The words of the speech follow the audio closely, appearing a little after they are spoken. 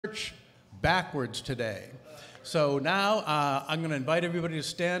church backwards today. So now I'm going to invite everybody to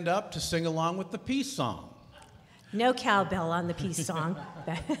stand up to sing along with the peace song. No cowbell on the peace song.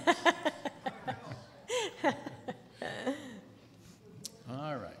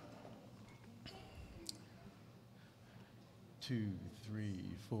 All right. 2,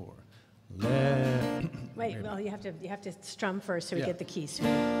 3, 4. Wait, well, you have to strum first so we Yeah. get the keys.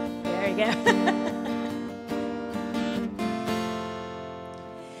 There you go.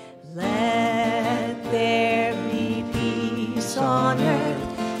 Let there be peace on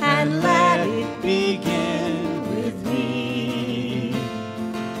earth, and let it begin with me.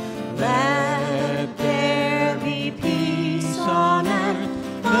 Let there be peace on earth,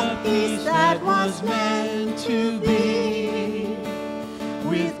 the peace that was meant to be,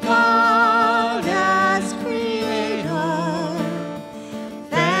 with God as creator,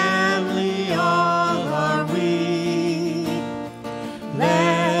 family all are we.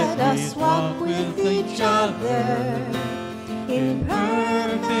 Let us walk with each other in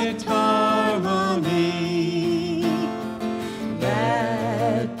perfect harmony.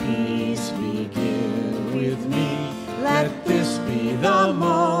 Let peace begin with me. Let this be the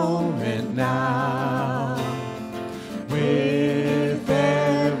moment now. With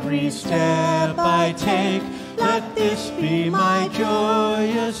every step I take, let this be my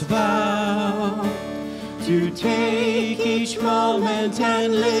joyous vow, to take each moment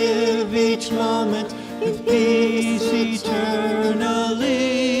and live each moment in peace eternally.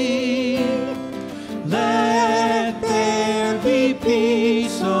 Let there be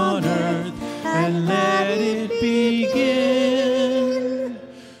peace on earth, and let it begin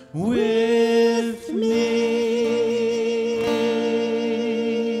with me.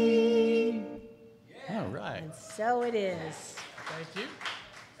 All right. And so it is. Thank you.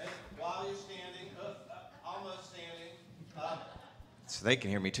 And while you're standing, almost standing, so they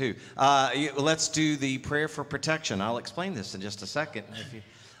can hear me too. Let's do the prayer for protection. I'll explain this in just a second.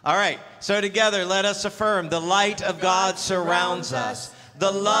 All right, so together let us affirm the light of God surrounds us.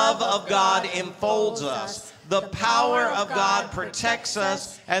 The love of God enfolds us. The power of God protects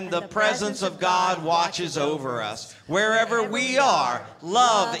us, and the presence of God watches over us. Wherever we are,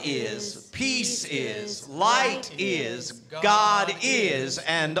 love is, peace is, light is, God is,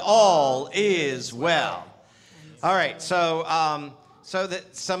 and all is well. All right, so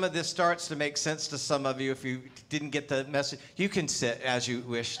that some of this starts to make sense to some of you. If you didn't get the message, you can sit as you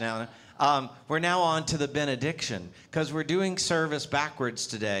wish now. We're now on to the benediction, because we're doing service backwards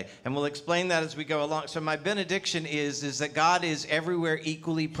today, and we'll explain that as we go along. So my benediction is that God is everywhere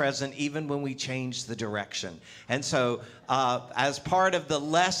equally present, even when we change the direction. And so as part of the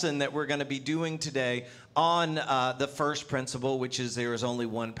lesson that we're going to be doing today on the first principle, which is there is only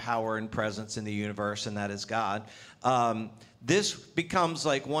one power and presence in the universe, and that is God, this becomes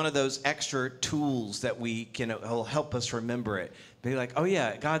like one of those extra tools that will help us remember it. Be like, oh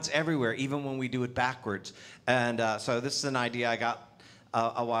yeah, God's everywhere, even when we do it backwards. And so this is an idea I got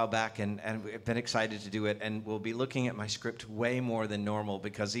a while back, and I've been excited to do it. And we'll be looking at my script way more than normal,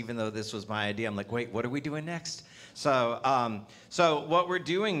 because even though this was my idea, I'm like, wait, what are we doing next? So, so what we're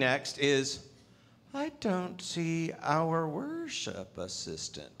doing next is, I don't see our worship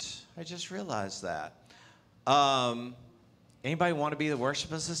assistant. I just realized that. Anybody want to be the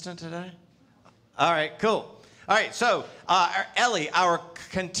worship assistant today? All right, cool. All right, so Ellie, our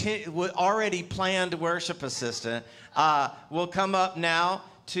already planned worship assistant, will come up now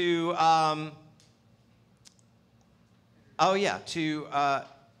to, well,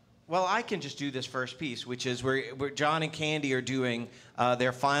 I can just do this first piece, which is where John and Candy are doing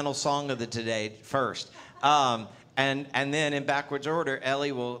their final song of the day first. And then in backwards order,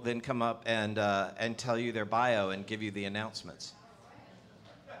 Ellie will then come up and tell you their bio and give you the announcements.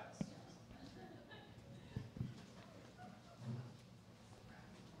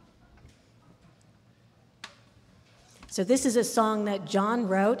 So this is a song that John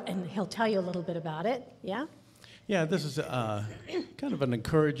wrote, and he'll tell you a little bit about it. Yeah? Yeah, this is kind of an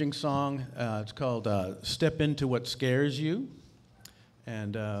encouraging song. It's called Step Into What Scares You.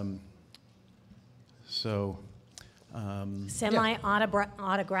 And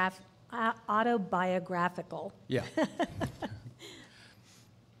Semi-autobiographical. Yeah.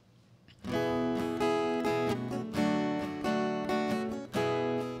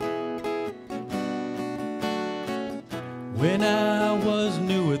 When I was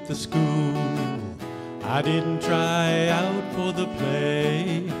new at the school, I didn't try out for the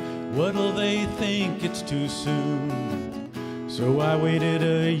play. What'll they think, it's too soon? So I waited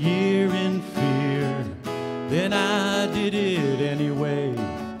a year in fear. Then I did it anyway.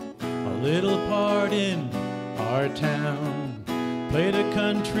 A little part in our town. played a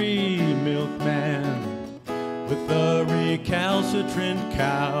country milkman with a recalcitrant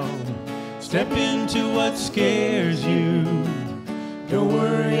cow. Step into what scares you. Don't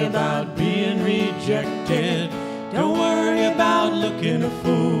worry about being rejected. Don't worry about looking a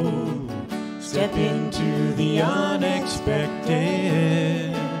fool. Step into the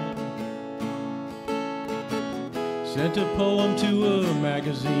unexpected. Sent a poem to a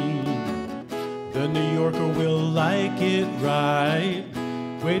magazine. The New Yorker will like it right.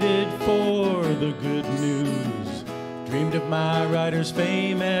 Waited for the good news. Dreamed of my writer's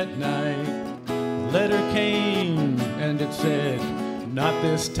fame at night. A letter came and it said, not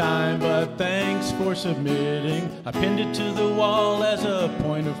this time, but thanks for submitting. I pinned it to the wall as a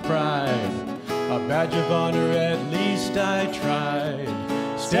point of pride. A badge of honor, at least I tried.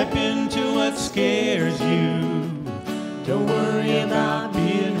 Step into what scares you. Don't worry about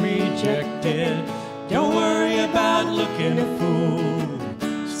being rejected. Don't worry about looking a fool.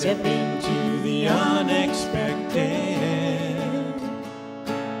 Step into the unexpected.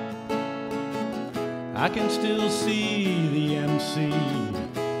 I can still see the MC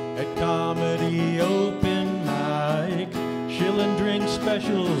at comedy open mic, shilling drink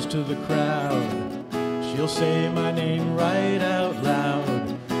specials to the crowd. She'll say my name right out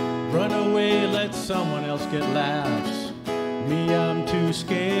loud. Run away, let someone else get laughs. Me, I'm too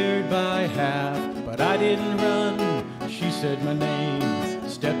scared by half. But I didn't run, she said my name.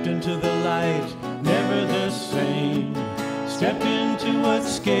 Stepped into the light, never the same. Stepped into what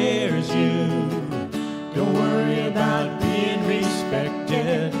scares you. Don't worry about being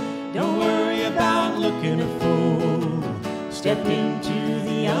respected. Don't worry about looking a fool. Step into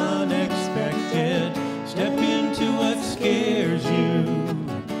the unexpected. Step into what scares you.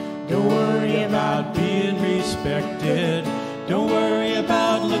 Don't worry about being respected. Don't worry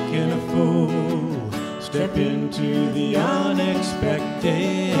about looking a fool. Step into the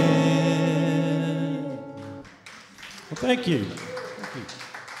unexpected. Well, thank you. Thank you.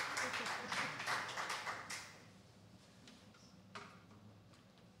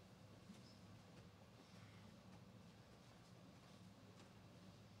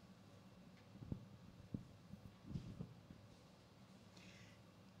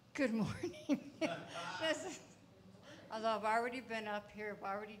 Good morning. Although I've already been up here, I've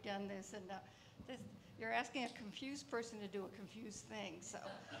already done this, and you're asking a confused person to do a confused thing.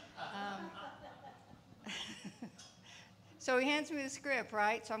 So he hands me the script,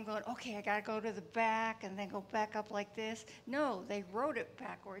 right? So I'm going, okay, I gotta go to the back and then go back up like this. No, they wrote it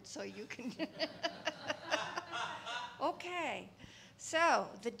backwards so you can. Okay, so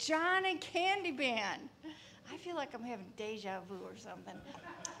the John and Candy Band. I feel like I'm having deja vu or something.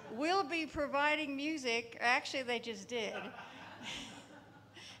 We'll be providing music, actually they just did,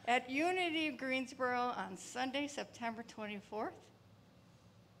 at Unity of Greensboro on Sunday, September 24th.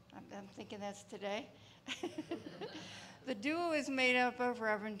 I'm thinking that's today. The duo is made up of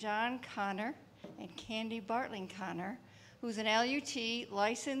Reverend John Connor and Candy Bartling Connor, who's an LUT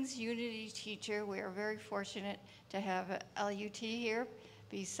licensed Unity teacher. We are very fortunate to have a LUT here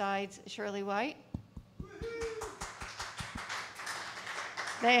besides Shirley White.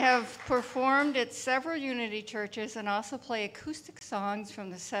 They have performed at several Unity churches and also play acoustic songs from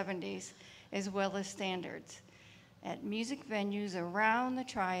the 70s as well as standards at music venues around the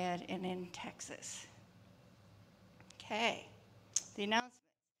Triad and in Texas. Okay, the announcement.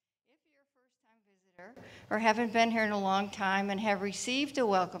 If you're a first-time visitor or haven't been here in a long time and have received a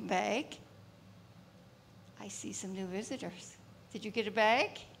welcome bag, I see some new visitors. Did you get a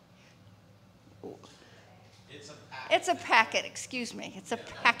bag? It's a packet, excuse me. It's a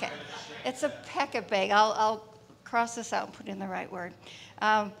packet. It's a packet bag. I'll cross this out and put in the right word.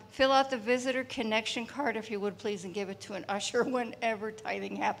 Fill out the visitor connection card, if you would, please, and give it to an usher whenever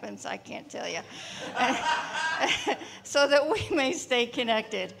tithing happens. I can't tell you. So that we may stay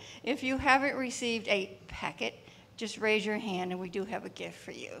connected. If you haven't received a packet, just raise your hand, and we do have a gift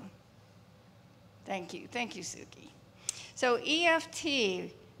for you. Thank you. Thank you, Suki. So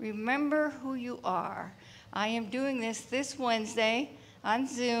EFT, remember who you are. I am doing this Wednesday on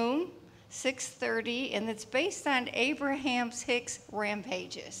Zoom, 6:30, and it's based on Abraham Hicks'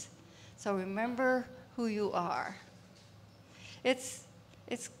 Rampages. So remember who you are. It's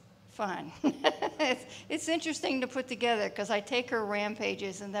fun. It's interesting to put together because I take her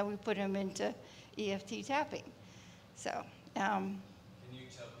Rampages and then we put them into EFT tapping. So. Can you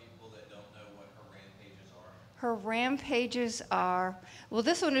tell people that don't know what her Rampages are? Her Rampages are, well,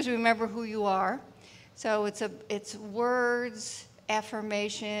 this one is remember who you are. So it's words,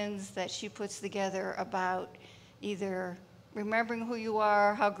 affirmations that she puts together about either remembering who you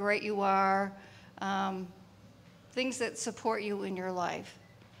are, how great you are, things that support you in your life.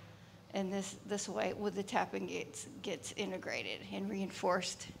 And this way, with the tapping, gets integrated and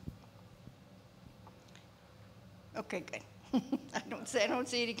reinforced. Okay, good. I don't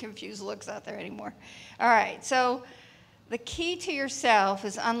see any confused looks out there anymore. All right, so the key to yourself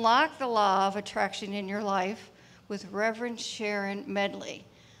is unlock the law of attraction in your life with Reverend Sharon Medley.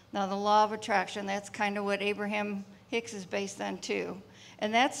 Now, the law of attraction, that's kind of what Abraham Hicks is based on too.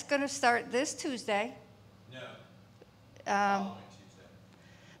 And that's going to start this Tuesday. No.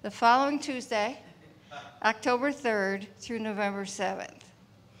 The following Tuesday, October 3rd through November 7th.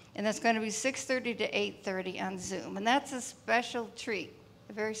 And that's going to be 6:30 to 8:30 on Zoom. And that's a special treat,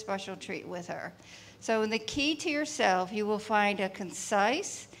 a very special treat with her. So in the key to yourself, you will find a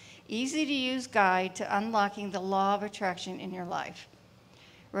concise, easy-to-use guide to unlocking the law of attraction in your life.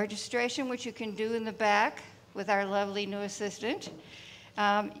 Registration, which you can do in the back with our lovely new assistant,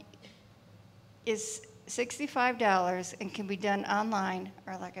 is $65 and can be done online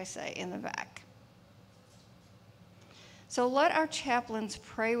or, like I say, in the back. So let our chaplains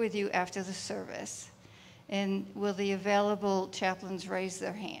pray with you after the service. And will the available chaplains raise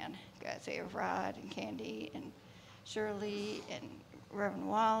their hand? Guys, they have Rod and Candy and Shirley and Reverend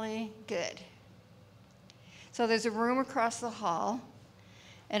Wally. Good. So there's a room across the hall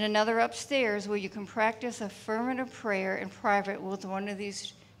and another upstairs where you can practice affirmative prayer in private with one of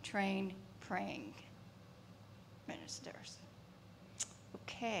these trained praying ministers.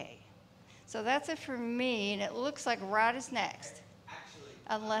 Okay. So that's it for me, and it looks like Rod is next. Actually,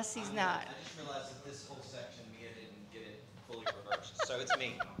 unless he's not. I just realized that this whole section, Mia didn't get it fully reversed, so it's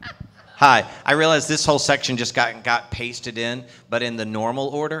me. Hi, I realized this whole section just got pasted in, but in the normal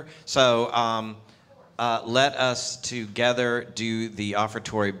order. So let us together do the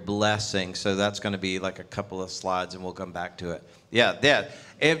offertory blessing. So that's going to be like a couple of slides, and we'll come back to it. Yeah.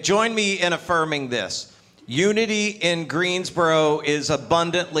 Join me in affirming this. Unity in Greensboro is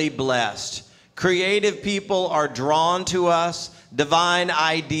abundantly blessed. Creative people are drawn to us. Divine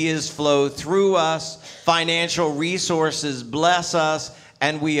ideas flow through us. Financial resources bless us.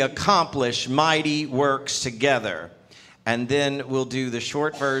 And we accomplish mighty works together. And then we'll do the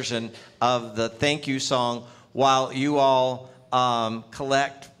short version of the thank you song while you all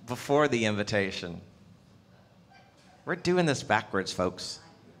collect before the invitation. We're doing this backwards, folks.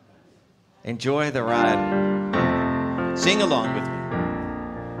 Enjoy the ride. Sing along with me.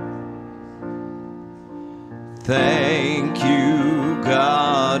 Thank you,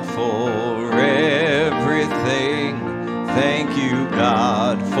 God, for everything. Thank you,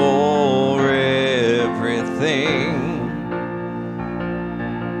 God, for everything.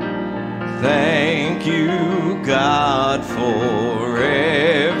 Thank you, God, for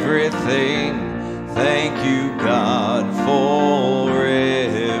everything. Thank you, God, for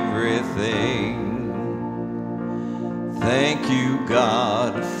everything. Thank you,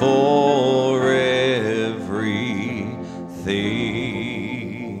 God, for everything.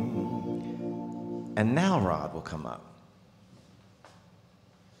 And now Rod will come up.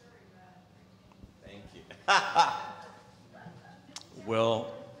 Thank you.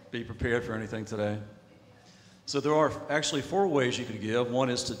 Well, be prepared for anything today. So there are actually 4 ways you can give. One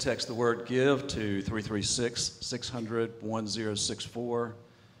is to text the word GIVE to 336-600-1064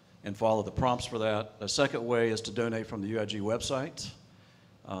 and follow the prompts for that. A second way is to donate from the UIG website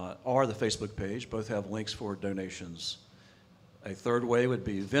or the Facebook page. Both have links for donations. A third way would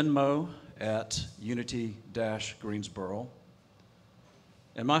be Venmo at Unity-Greensboro.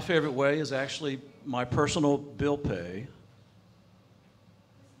 And my favorite way is actually my personal bill pay,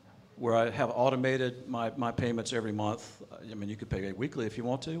 where I have automated my payments every month. I mean, you could pay weekly if you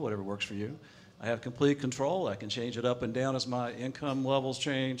want to, whatever works for you. I have complete control. I can change it up and down as my income levels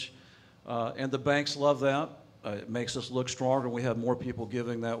change. And the banks love that. It makes us look stronger. We have more people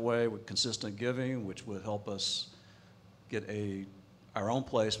giving that way with consistent giving, which would help us get our own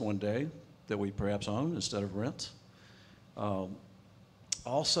place one day that we perhaps own instead of rent.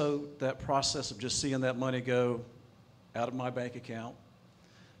 Also, that process of just seeing that money go out of my bank account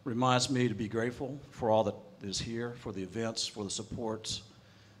reminds me to be grateful for all that is here, for the events, for the support,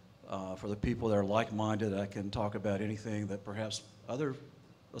 for the people that are like-minded. I can talk about anything that perhaps other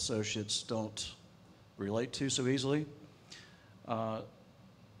associates don't relate to so easily. And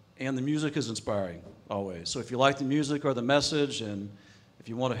the music is inspiring, always. So if you like the music or the message, and if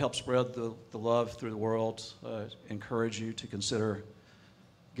you want to help spread the love through the world, encourage you to consider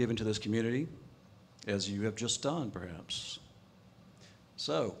giving to this community, as you have just done, perhaps.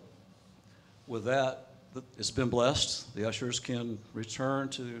 So, with that, it's been blessed. The ushers can return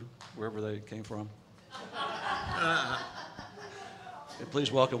to wherever they came from. And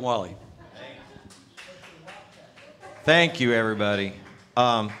please welcome Wally. Thank you, everybody.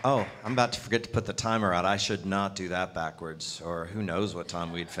 Oh, I'm about to forget to put the timer out. I should not do that backwards, or who knows what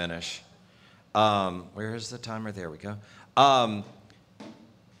time we'd finish. Where is the timer? There we go.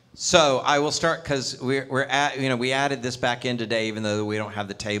 So I will start because we're at, we added this back in today, even though we don't have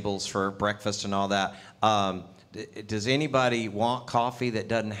the tables for breakfast and all that. Does anybody want coffee that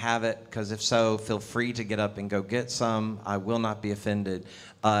doesn't have it? Because if so, feel free to get up and go get some. I will not be offended.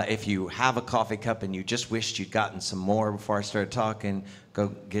 If you have a coffee cup and you just wished you'd gotten some more before I started talking, go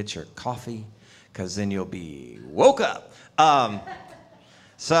get your coffee, because then you'll be woke up. Yeah,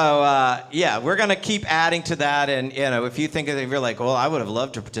 we're going to keep adding to that. And, if you think if you're like, well, I would have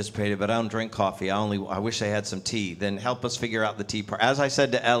loved to participate, but I don't drink coffee. I wish I had some tea. Then help us figure out the tea part. As I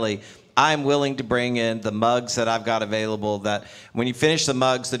said to Ellie, I'm willing to bring in the mugs that I've got available, that when you finish the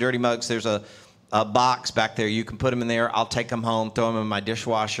mugs, the dirty mugs, there's a box back there. You can put them in there. I'll take them home, throw them in my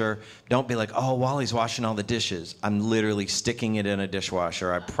dishwasher. Don't be like, oh, Wally's washing all the dishes. I'm literally sticking it in a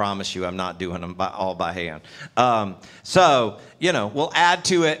dishwasher. I promise you I'm not doing them all by hand. We'll add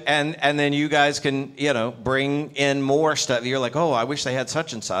to it, and then you guys can, bring in more stuff. You're like, oh, I wish they had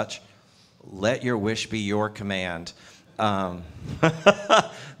such and such. Let your wish be your command.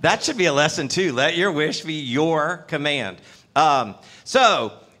 That should be a lesson too. Let your wish be your command. What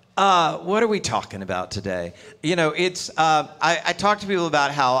are we talking about today? I talk to people about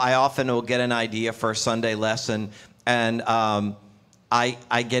how I often will get an idea for a Sunday lesson, and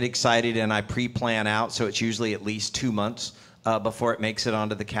I get excited and I pre-plan out, so it's usually at least 2 months before it makes it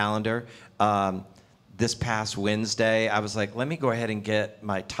onto the calendar. This past Wednesday, I was like, let me go ahead and get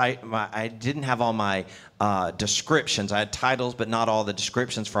I didn't have all my descriptions. I had titles, but not all the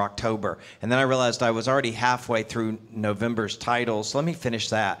descriptions for October. And then I realized I was already halfway through November's titles. So let me finish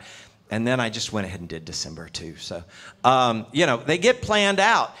that. And then I just went ahead and did December too. So, they get planned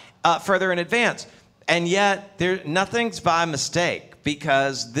out further in advance. And yet, nothing's by mistake,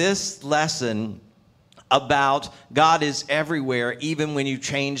 because this lesson about God is everywhere, even when you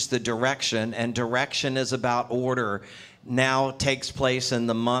change the direction, and direction is about order, now takes place in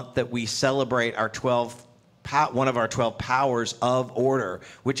the month that we celebrate our one of our 12 powers of order,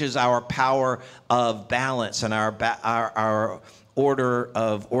 which is our power of balance and our order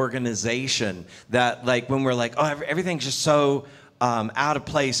of organization. That, like, when we're like, oh, everything's just so out of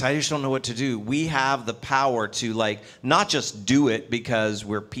place, I just don't know what to do. We have the power to, not just do it because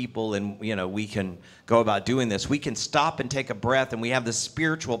we're people and, we can go about doing this. We can stop and take a breath, and we have the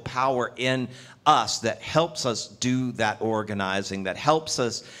spiritual power in us that helps us do that organizing, that helps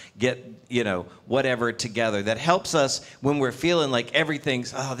us get, whatever together, that helps us when we're feeling like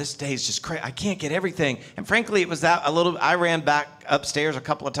everything's, oh, this day's just crazy, I can't get everything. And frankly, it was that I ran back upstairs a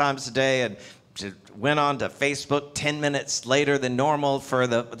couple of times today and went on to Facebook 10 minutes later than normal for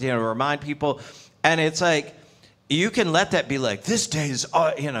to remind people. And it's like, you can let that be like, this day's,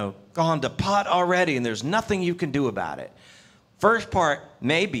 gone to pot already, and there's nothing you can do about it. First part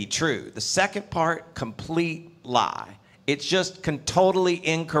may be true. The second part, complete lie. It's just totally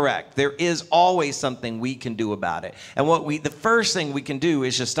incorrect. There is always something we can do about it. And the first thing we can do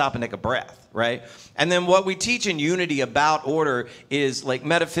is just stop and take a breath, right? And then what we teach in Unity about order is,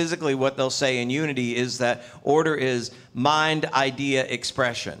 metaphysically, what they'll say in Unity is that order is mind, idea,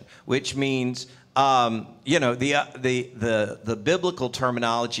 expression, which means the biblical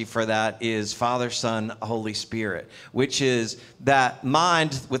terminology for that is Father, Son, Holy Spirit, which is that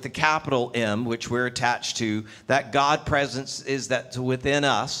mind with the capital M, which we're attached to, that God presence is that's within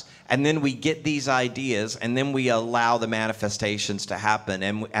us. And then we get these ideas, and then we allow the manifestations to happen,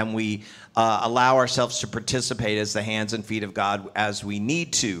 and we allow ourselves to participate as the hands and feet of God as we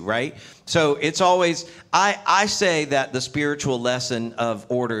need to, right? So it's always, I say that the spiritual lesson of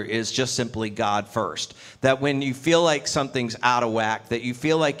order is just simply God first. That when you feel like something's out of whack, that you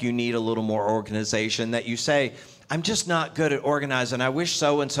feel like you need a little more organization, that you say, I'm just not good at organizing. I wish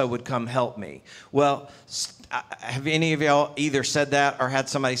so-and-so would come help me. Well, have any of y'all either said that or had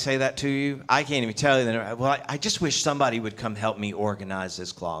somebody say that to you? I can't even tell you. Well, I just wish somebody would come help me organize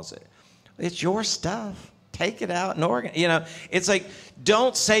this closet. It's your stuff. Take it out and organize. It's like,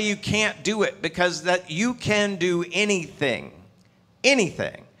 don't say you can't do it, because that you can do anything.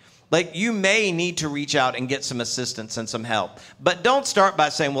 Anything. Like, you may need to reach out and get some assistance and some help. But don't start by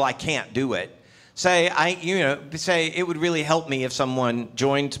saying, well, I can't do it. Say, it would really help me if someone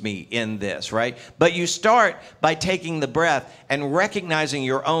joined me in this, right? But you start by taking the breath and recognizing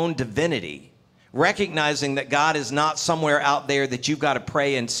your own divinity, recognizing that God is not somewhere out there that you've got to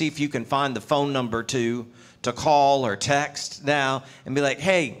pray and see if you can find the phone number to call or text now and be like,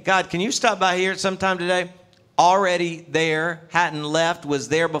 hey, God, can you stop by here sometime today? already there, hadn't left, was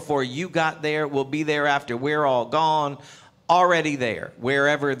there before you got there, will be there after we're all gone. Already there,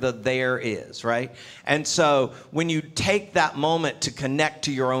 wherever the there is, right? And so when you take that moment to connect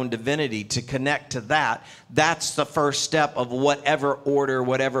to your own divinity, to connect to that, that's the first step of whatever order,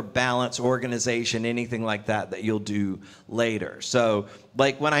 whatever balance, organization, anything like that you'll do later. So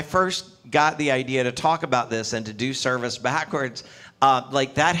like when I first got the idea to talk about this and to do service backwards,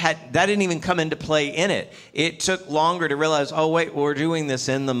 like that didn't even come into play in it. It took longer to realize, oh wait, we're doing this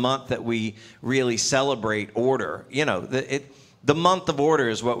in the month that we really celebrate order. You know, the month of order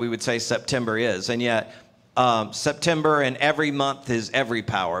is what we would say September is, and yet September and every month is every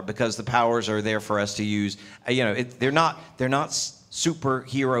power, because the powers are there for us to use. You know, they're not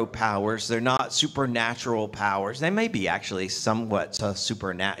superhero powers. They're not supernatural powers. They may be actually somewhat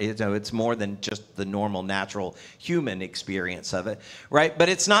supernatural. You know, it's more than just the normal natural human experience of it, right? But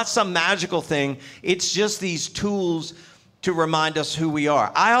it's not some magical thing. It's just these tools to remind us who we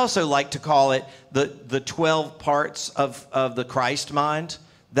are. I also like to call it the 12 parts of the Christ mind.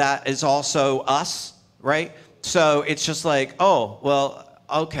 That is also us, right? So it's just like, oh, well,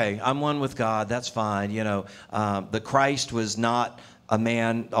 okay, I'm one with God, that's fine. You know, the Christ was not a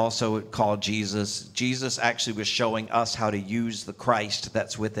man also called Jesus. Jesus actually was showing us how to use the Christ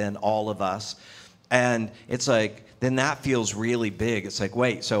that's within all of us. And it's like, then that feels really big. It's like,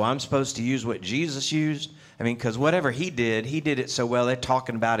 wait, so I'm supposed to use what Jesus used? I mean, because whatever he did it so well, they're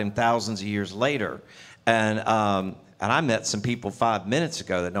talking about him thousands of years later. And I met some people 5 minutes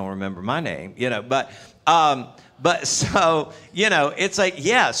ago that don't remember my name, you know, but so, you know, it's like,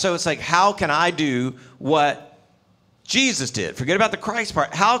 yeah, so it's like, how can I do what Jesus did? Forget about the Christ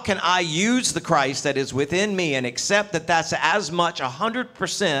part. How can I use the Christ that is within me and accept that that's as much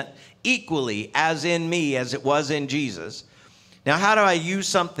 100% equally as in me as it was in Jesus? Now, how do I use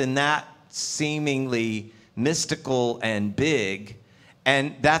something that seemingly mystical and big?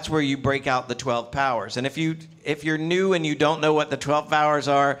 And that's where you break out the 12 powers. And if you're new and you don't know what the 12 powers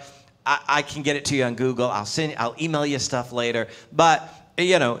are, I can get it to you on Google. I'll email you stuff later. But,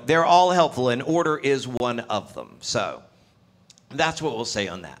 you know, they're all helpful, and order is one of them. So that's what we'll say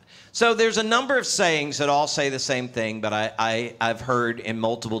on that. So there's a number of sayings that all say the same thing, but I've heard in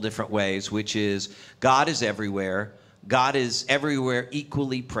multiple different ways, which is God is everywhere. God is everywhere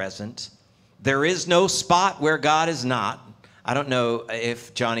equally present. There is no spot where God is not. I don't know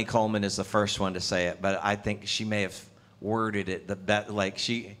if Johnny Coleman is the first one to say it, but I think she may have worded it the best, like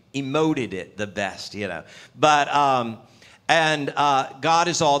she emoted it the best, you know. But, God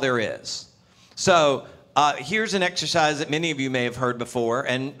is all there is. So here's an exercise that many of you may have heard before,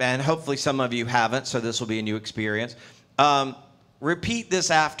 and hopefully some of you haven't, so this will be a new experience. Repeat this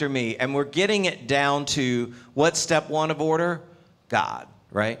after me, and we're getting it down to what's step one of order? God,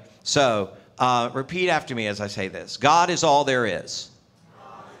 right? So repeat after me as I say this. God is all there is.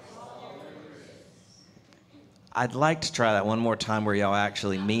 I'd like to try that one more time where y'all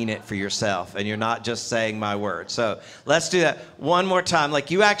actually mean it for yourself and you're not just saying my words. So let's do that one more time,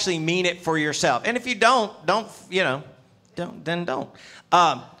 like you actually mean it for yourself. And if you don't, then don't.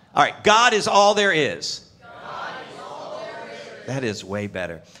 All right, God is all there is. God is all there is. That is way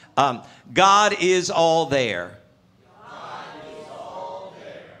better. God is all there. God is all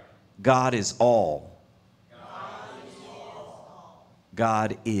there. God is all. God is all.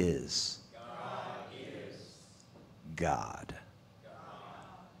 God is. God.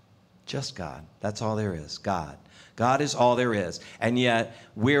 Just God. That's all there is. God. God is all there is. And yet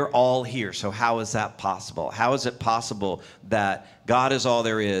we're all here. So how is that possible? How is it possible that God is all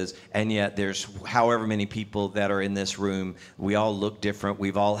there is, and yet there's however many people that are in this room? We all look different.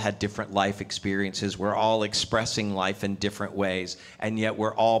 We've all had different life experiences. We're all expressing life in different ways, and yet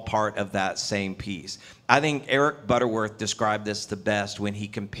we're all part of that same piece. I think Eric Butterworth described this the best when he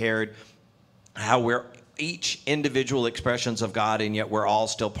compared how we're each individual expressions of God, and yet we're all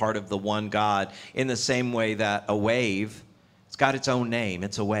still part of the one God, in the same way that a wave, it's got its own name,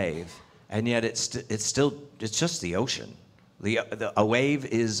 it's a wave, and yet it's just the ocean. A wave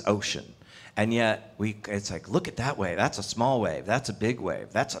is ocean, and yet it's like, look at that wave, that's a small wave, that's a big wave,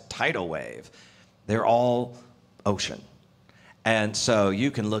 that's a tidal wave. They're all ocean. And so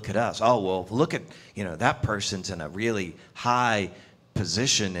you can look at us, oh, well, look at, that person's in a really high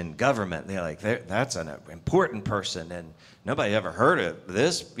position in government. They're like, that's an important person, and nobody ever heard of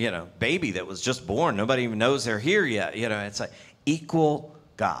this, baby that was just born. Nobody even knows they're here yet. It's like equal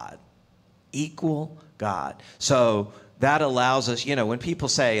God. So that allows us, when people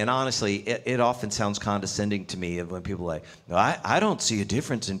say, and honestly, it often sounds condescending to me when people are like, no, I don't see a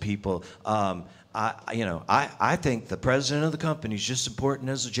difference in people. I think the president of the company is just important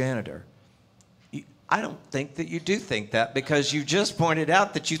as a janitor. I don't think that you do think that, because you just pointed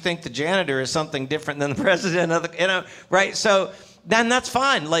out that you think the janitor is something different than the president of the, right? So then that's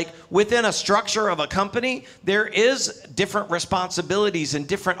fine. Like, within a structure of a company, there is different responsibilities and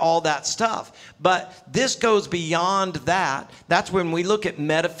different all that stuff. But this goes beyond that. That's when we look at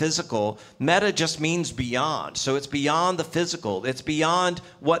metaphysical. Meta just means beyond. So it's beyond the physical. It's beyond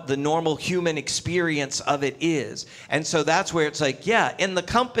what the normal human experience of it is. And so that's where it's like, yeah, in the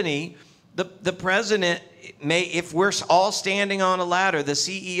company, the president may, if we're all standing on a ladder, the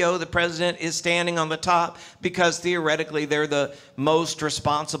CEO, the president, is standing on the top, because theoretically they're the most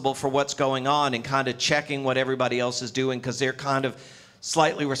responsible for what's going on and kind of checking what everybody else is doing, because they're kind of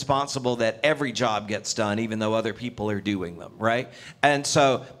slightly responsible that every job gets done, even though other people are doing them, right? And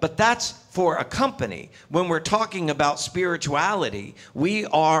so, but that's for a company. When we're talking about spirituality, we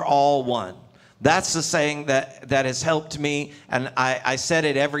are all one. That's the saying that has helped me, and I said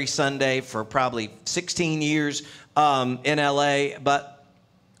it every Sunday for probably 16 years in LA. But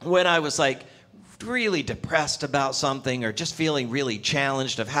when I was like really depressed about something, or just feeling really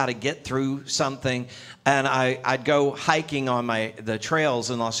challenged of how to get through something, and I'd go hiking on the trails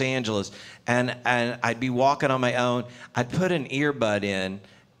in Los Angeles, and I'd be walking on my own. I'd put an earbud in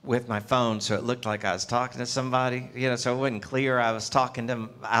with my phone, so it looked like I was talking to somebody, so it wasn't clear I was talking to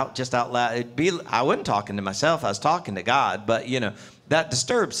them out loud. I wasn't talking to myself, I was talking to God, but that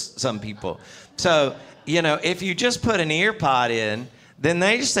disturbs some people. So, if you just put an ear pod in, then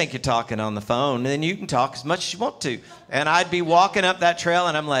they just think you're talking on the phone, and then you can talk as much as you want to. And I'd be walking up that trail,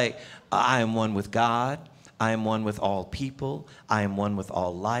 and I'm like, I am one with God, I am one with all people, I am one with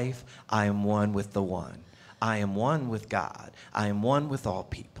all life, I am one with the one. I am one with God. I am one with all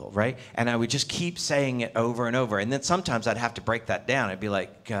people, right? And I would just keep saying it over and over. And then sometimes I'd have to break that down. I'd be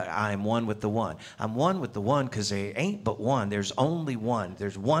like, God, I am one with the one. I'm one with the one because there ain't but one. There's only one.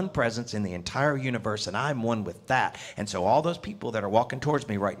 There's one presence in the entire universe, and I'm one with that. And so all those people that are walking towards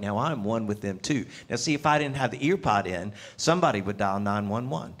me right now, I'm one with them too. Now, see, if I didn't have the ear pod in, somebody would dial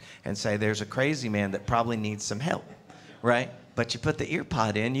 911 and say, there's a crazy man that probably needs some help, right? But you put the ear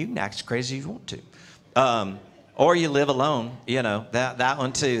pod in, you can act as crazy as you want to. Or you live alone, that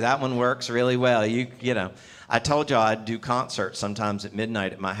one too. That one works really well. I told y'all I'd do concerts sometimes at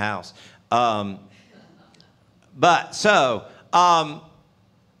midnight at my house. So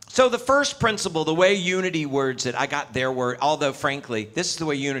the first principle, the way Unity words it, I got their word, although frankly, this is the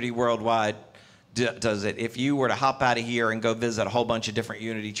way Unity Worldwide does it. If you were to hop out of here and go visit a whole bunch of different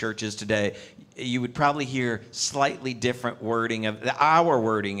Unity churches today, you would probably hear slightly different wording. Our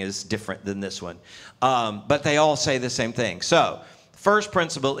wording is different than this one, but they all say the same thing. So first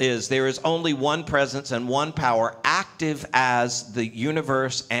principle is there is only one presence and one power active as the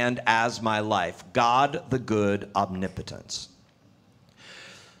universe and as my life, God the good omnipotence.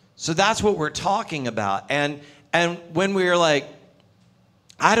 So that's what we're talking about. And when we're like,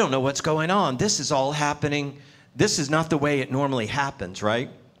 I don't know what's going on, this is all happening, this is not the way it normally happens, right?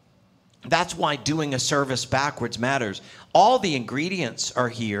 That's why doing a service backwards matters. All the ingredients are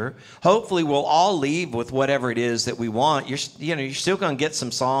here. Hopefully we'll all leave with whatever it is that we want. You're still going to get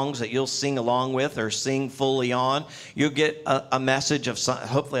some songs that you'll sing along with or sing fully on. You'll get a message of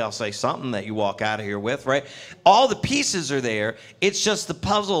hopefully I'll say something that you walk out of here with, right? All the pieces are there. It's just the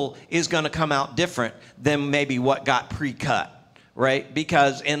puzzle is going to come out different than maybe what got pre-cut. Right?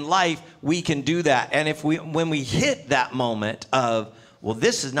 Because in life, we can do that. And when we hit that moment of, well,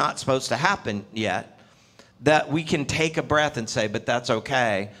 this is not supposed to happen yet, that we can take a breath and say, but that's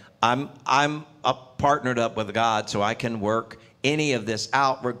okay. I'm partnered up with God, so I can work any of this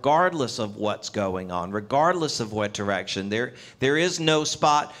out regardless of what's going on, regardless of what direction. There is no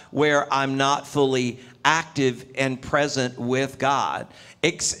spot where I'm not fully active and present with God.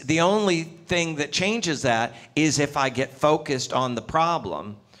 The only thing that changes that is if I get focused on the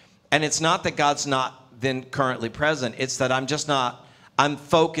problem. And it's not that God's not then currently present. It's that I'm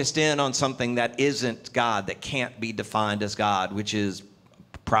focused in on something that isn't God, that can't be defined as God, which is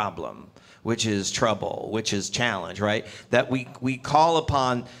problem, which is trouble, which is challenge, right? That we call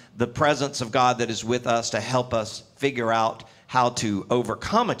upon the presence of God that is with us to help us figure out how to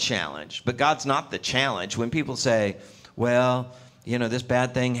overcome a challenge. But God's not the challenge. When people say, well, this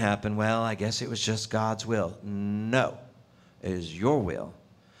bad thing happened, well, I guess it was just God's will. No, it is your will,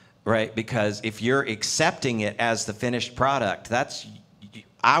 right? Because if you're accepting it as the finished product, that's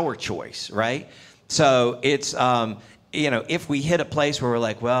our choice, right? So it's, if we hit a place where we're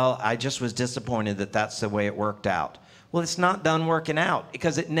like, well, I just was disappointed that that's the way it worked out. Well, it's not done working out,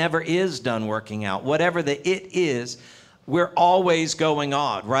 because it never is done working out. Whatever the it is, we're always going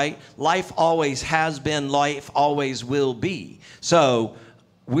on, right? Life always has been, life always will be. So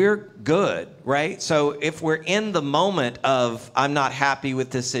we're good, right? So if we're in the moment of, I'm not happy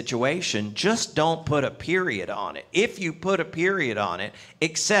with this situation, just don't put a period on it. If you put a period on it,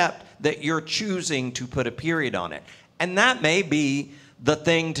 accept that you're choosing to put a period on it. And that may be the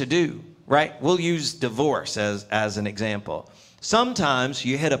thing to do, right? We'll use divorce as an example. Sometimes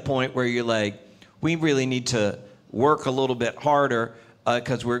you hit a point where you're like, we really need to work a little bit harder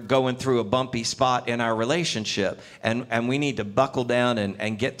because we're going through a bumpy spot in our relationship, and we need to buckle down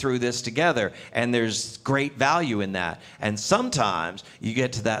and get through this together, and there's great value in that. And sometimes you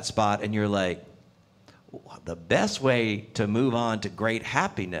get to that spot and you're like, the best way to move on to great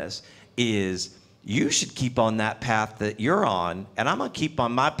happiness is you should keep on that path that you're on, and I'm going to keep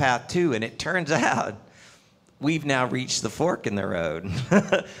on my path too. And it turns out we've now reached the fork in the road.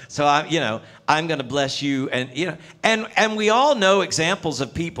 So I'm going to bless you, and we all know examples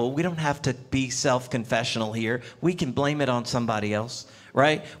of people. We don't have to be self-confessional here. We can blame it on somebody else,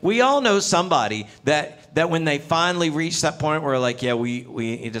 right? We all know somebody that when they finally reach that point where like, yeah,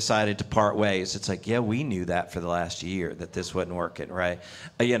 we decided to part ways. It's like, yeah, we knew that for the last year that this wasn't working, right?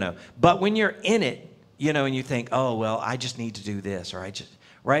 But when you're in it, and you think, oh well, I just need to do this, or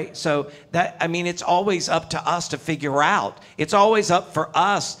right? So it's always up to us to figure out. It's always up for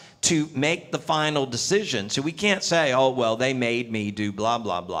us to make the final decision. So we can't say, oh, well, they made me do blah,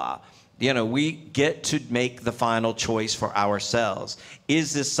 blah, blah. We get to make the final choice for ourselves.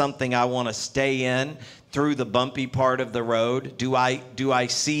 Is this something I want to stay in through the bumpy part of the road? Do I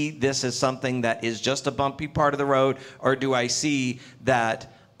see this as something that is just a bumpy part of the road, or do I see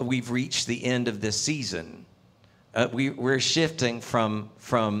that we've reached the end of this season? We're shifting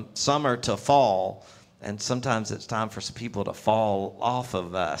from summer to fall, and sometimes it's time for some people to fall off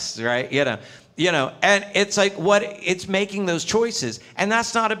of us, right? And it's like it's making those choices, and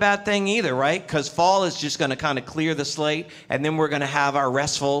that's not a bad thing either, right? Because fall is just going to kind of clear the slate, and then we're going to have our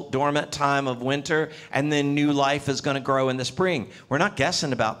restful, dormant time of winter, and then new life is going to grow in the spring. We're not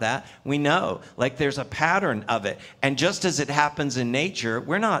guessing about that. We know, like, there's a pattern of it, and just as it happens in nature,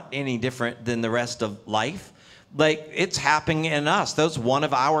 we're not any different than the rest of life. Like, it's happening in us. That's one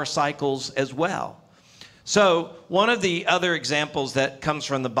of our cycles as well. So one of the other examples that comes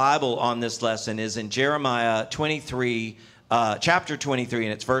from the Bible on this lesson is in Jeremiah 23, chapter 23,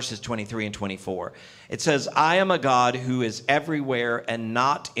 and it's verses 23 and 24. It says, I am a God who is everywhere and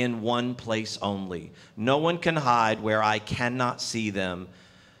not in one place only. No one can hide where I cannot see them.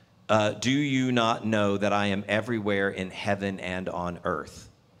 Do you not know that I am everywhere in heaven and on earth?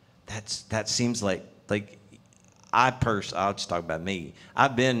 That seems like I'll just talk about me.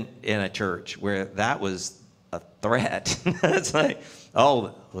 I've been in a church where that was a threat. It's like,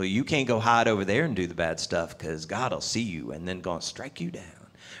 oh, well, you can't go hide over there and do the bad stuff because God will see you and then go and strike you down,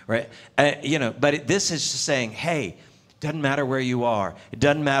 right? But this is just saying, hey, doesn't matter where you are. It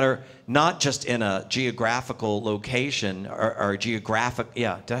doesn't matter not just in a geographical location or geographic,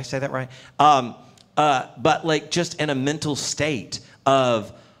 yeah, did I say that right? But like just in a mental state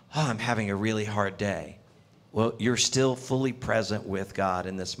of, oh, I'm having a really hard day. Well, you're still fully present with God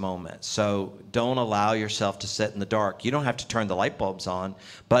in this moment. So don't allow yourself to sit in the dark. You don't have to turn the light bulbs on,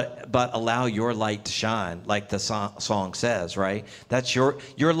 but allow your light to shine, like the song says, right? That's your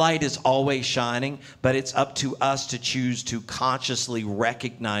light is always shining, but it's up to us to choose to consciously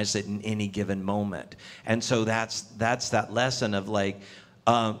recognize it in any given moment. And so that's that lesson of like,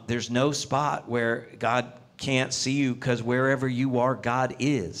 there's no spot where God can't see you, because wherever you are, God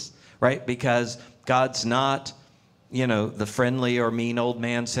is, right? Because God's not, the friendly or mean old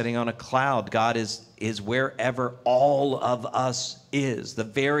man sitting on a cloud. God is wherever all of us is. The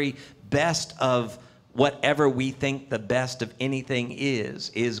very best of whatever we think the best of anything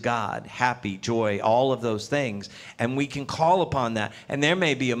is God. Happy, joy, all of those things. And we can call upon that. And there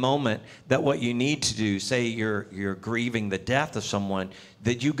may be a moment that what you need to do, say you're grieving the death of someone,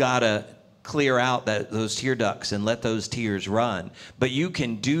 that you gotta clear out those tear ducts and let those tears run. But you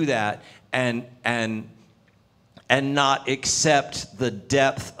can do that and not accept the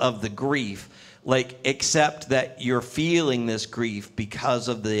depth of the grief, like accept that you're feeling this grief because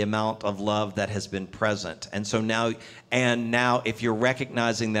of the amount of love that has been present. And so now if you're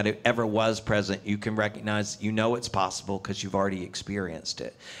recognizing that it ever was present, you can recognize, it's possible because you've already experienced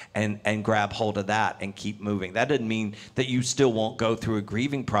it, and grab hold of that and keep moving. That doesn't mean that you still won't go through a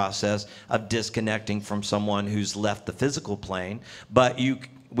grieving process of disconnecting from someone who's left the physical plane, but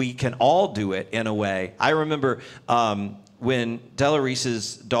we can all do it in a way. I remember when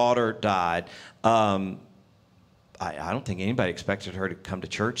Delarice's daughter died, I don't think anybody expected her to come to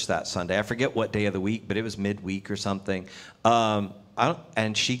church that Sunday. I forget what day of the week, but it was midweek or something.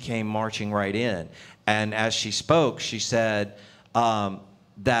 And she came marching right in. And as she spoke, she said,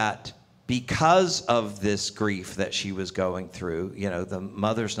 that because of this grief that she was going through, you know, the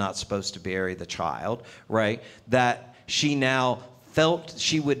mother's not supposed to bury the child, right? That she now felt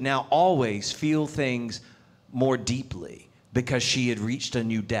she would now always feel things more deeply because she had reached a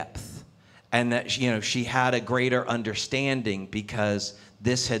new depth. And that, you know, she had a greater understanding because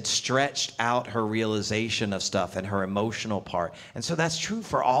this had stretched out her realization of stuff and her emotional part. And so that's true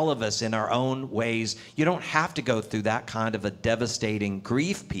for all of us in our own ways. You don't have to go through that kind of a devastating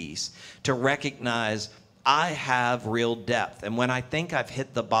grief piece to recognize I have real depth. And when I think I've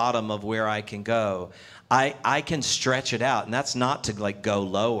hit the bottom of where I can go, I can stretch it out. And that's not to like go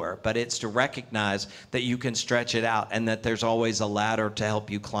lower, but it's to recognize that you can stretch it out and that there's always a ladder to help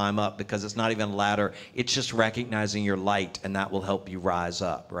you climb up, because it's not even a ladder. It's just recognizing your light, and that will help you rise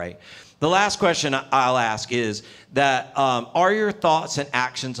up, right? The last question I'll ask is that are your thoughts and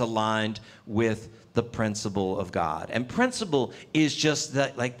actions aligned with the principle of God? And principle is just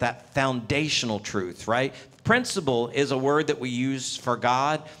that, like that foundational truth, right? Principle is a word that we use for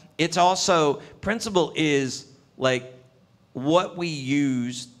God. It's also, principle is like what we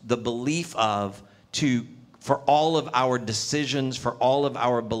use the belief of for all of our decisions, for all of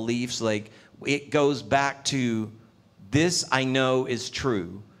our beliefs. Like it goes back to this I know is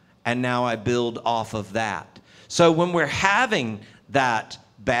true, and now I build off of that. So when we're having that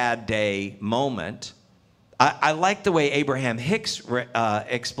bad day moment, I like the way Abraham Hicks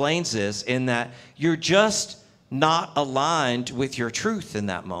explains this, in that you're just not aligned with your truth in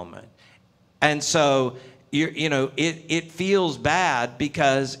that moment. And so, it feels bad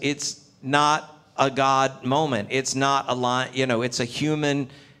because it's not a God moment. It's not aligned, it's a human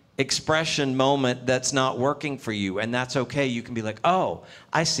expression moment that's not working for you, and that's okay. You can be like, oh,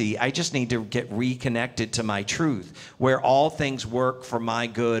 I see. I just need to get reconnected to my truth, where all things work for my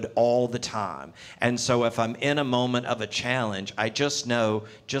good all the time. And so if I'm in a moment of a challenge, I just know,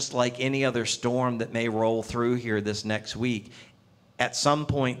 just like any other storm that may roll through here this next week, at some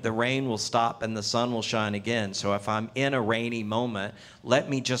point the rain will stop and the sun will shine again. So if I'm in a rainy moment, let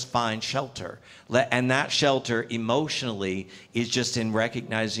me just find shelter. And that shelter emotionally is just in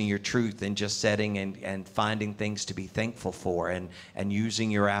recognizing your truth and just setting and finding things to be thankful for, and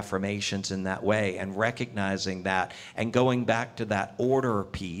using your affirmations in that way, and recognizing that and going back to that order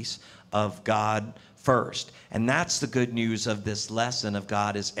piece of God first. And that's the good news of this lesson of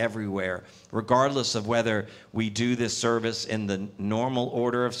God is everywhere, regardless of whether we do this service in the normal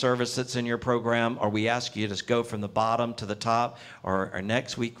order of service that's in your program, or we ask you to go from the bottom to the top, or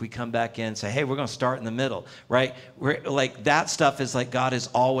next week we come back in and say, hey, we're going to start in the middle, right? We're like, that stuff is like God is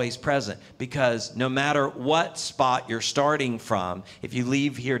always present, because no matter what spot you're starting from, if you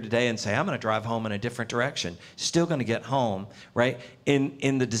leave here today and say, I'm going to drive home in a different direction, still going to get home, right?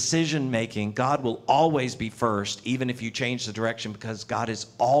 In the decision making, God will always be first, even if you change the direction, because God is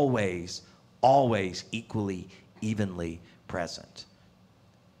always equally, evenly present.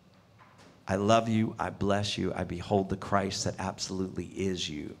 I love you. I bless you. I behold the Christ that absolutely is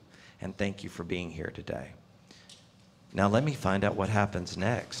you. And thank you for being here today. Now let me find out what happens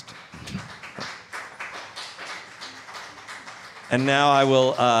next. And now I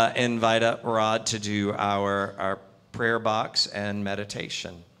will invite up Rod to do our prayer box and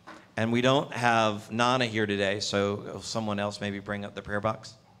meditation. And we don't have Nana here today, so someone else maybe bring up the prayer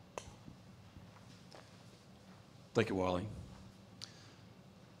box. Thank you, Wally.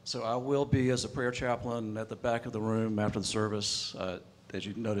 So I will be as a prayer chaplain at the back of the room after the service. As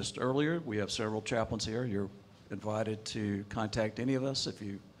you noticed earlier, we have several chaplains here. You're invited to contact any of us if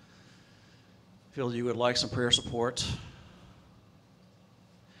you feel you would like some prayer support.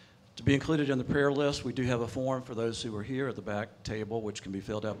 To be included in the prayer list, we do have a form for those who are here at the back table, which can be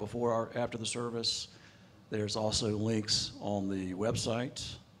filled out before or after the service. There's also links on the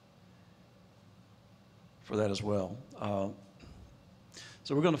website for that as well.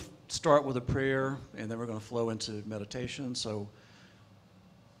 So we're going to start with a prayer, and then we're going to flow into meditation. So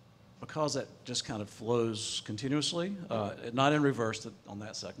because that just kind of flows continuously, not in reverse on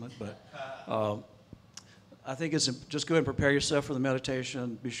that segment, but I think it's just go ahead and prepare yourself for the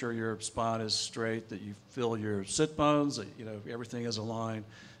meditation. Be sure your spine is straight, that you feel your sit bones, that everything is aligned.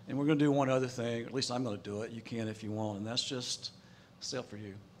 And we're going to do one other thing. At least I'm going to do it. You can if you want, and that's just self for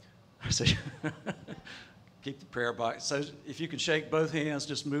you. So keep the prayer box. So if you can shake both hands,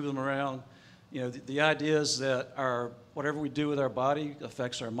 just move them around. The idea is that whatever we do with our body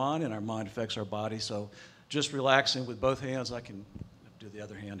affects our mind, and our mind affects our body. So just relaxing with both hands. I can do the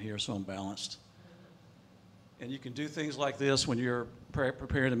other hand here so I'm balanced. And you can do things like this when you're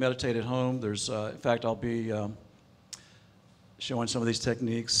preparing to meditate at home. In fact, I'll be showing some of these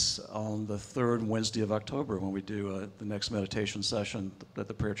techniques on the third Wednesday of October when we do the next meditation session that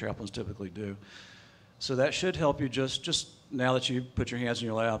the prayer chaplains typically do. So that should help you just now that you put your hands in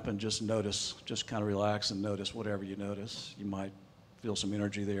your lap and just notice, just kind of relax and notice whatever you notice. You might feel some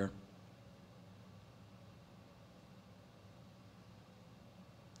energy there.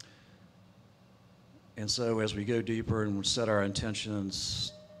 And so as we go deeper and set our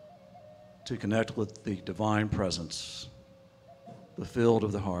intentions to connect with the divine presence, the field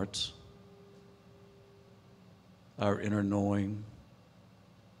of the heart, our inner knowing,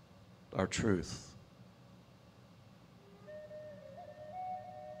 our truth,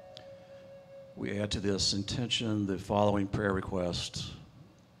 we add to this intention the following prayer request.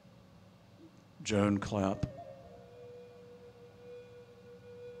 Joan Clapp,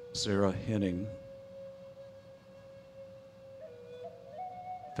 Sarah Henning,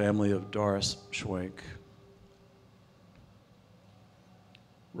 family of Doris Schwenk,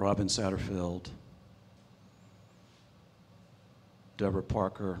 Robin Satterfield, Deborah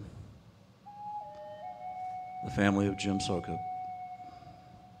Parker, the family of Jim Sokup.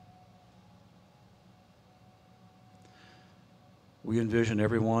 We envision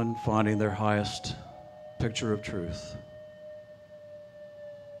everyone finding their highest picture of truth,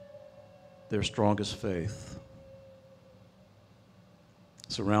 their strongest faith,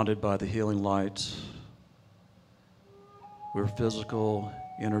 surrounded by the healing light, where physical,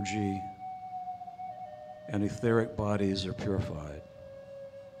 energy, and etheric bodies are purified.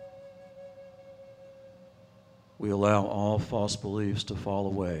 We allow all false beliefs to fall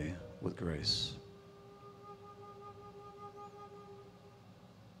away with grace.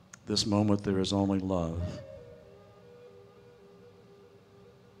 This moment there is only love.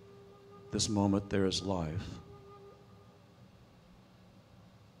 This moment there is life.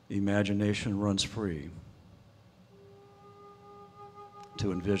 Imagination runs free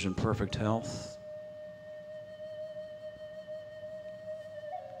to envision perfect health,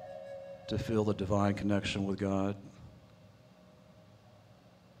 to feel the divine connection with God,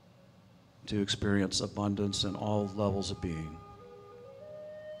 to experience abundance in all levels of being.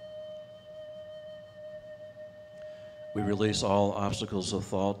 We release all obstacles of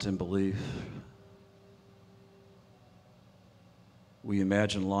thought and belief. We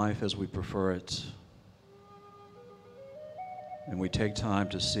imagine life as we prefer it, and we take time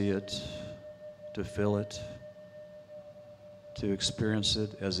to see it, to feel it, to experience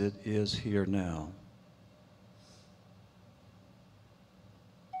it as it is here now.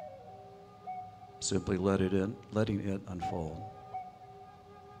 Simply letting it unfold.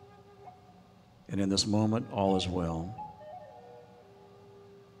 And in this moment, all is well.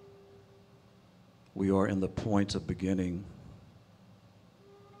 We are in the point of beginning,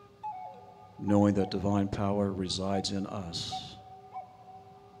 knowing that divine power resides in us.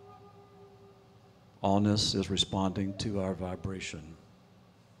 Allness is responding to our vibration.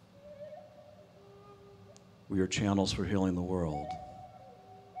 We are channels for healing the world.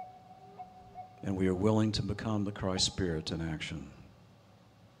 And we are willing to become the Christ Spirit in action.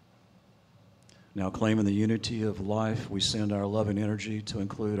 Now, claiming the unity of life, we send our loving energy to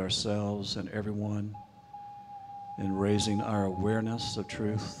include ourselves and everyone in raising our awareness of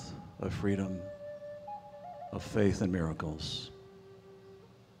truth, of freedom, of faith and miracles,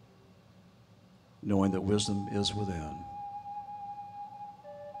 knowing that wisdom is within.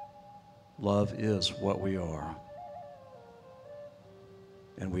 Love is what we are,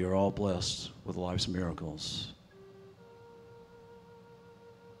 and we are all blessed with life's miracles.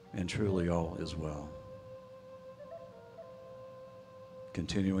 And truly all is well.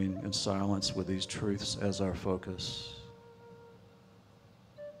 Continuing in silence with these truths as our focus.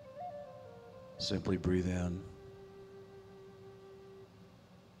 Simply breathe in.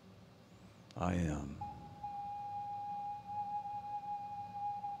 I am.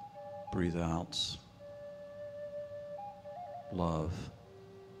 Breathe out. Love.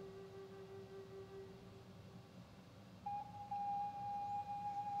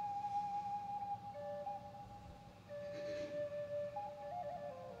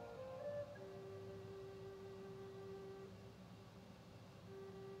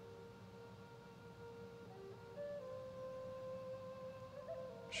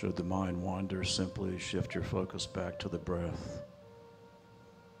 Should the mind wander, simply shift your focus back to the breath,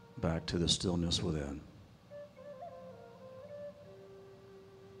 back to the stillness within.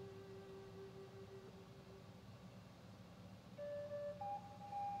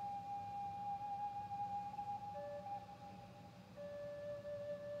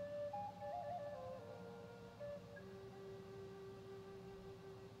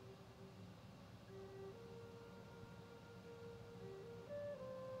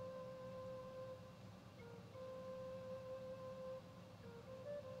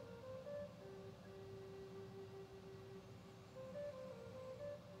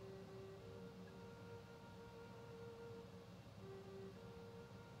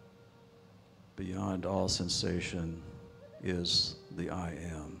 beyond all sensation is the I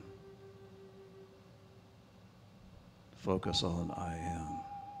am. Focus on I am.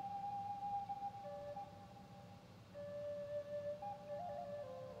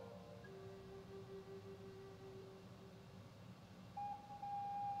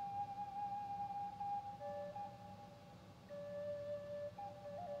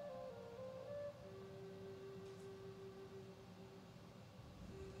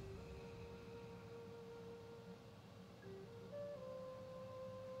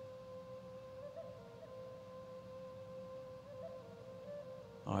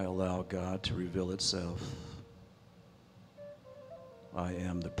 I allow God to reveal itself. I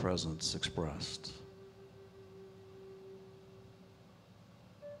am the presence expressed.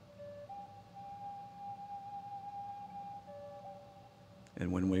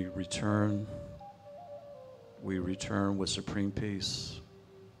 And when we return with supreme peace,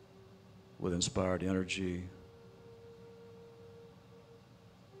 with inspired energy,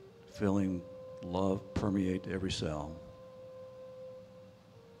 feeling love permeate every cell.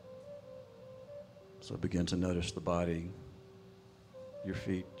 So begin to notice the body, your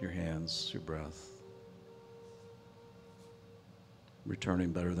feet, your hands, your breath.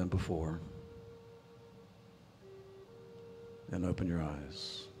 Returning better than before. And open your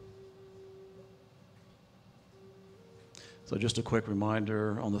eyes. So just a quick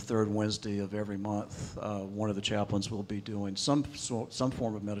reminder, on the third Wednesday of every month, one of the chaplains will be doing some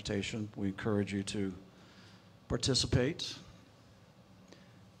form of meditation. We encourage you to participate.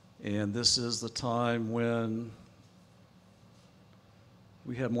 And this is the time when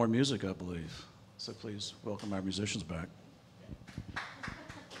we have more music, I believe. So please welcome our musicians back.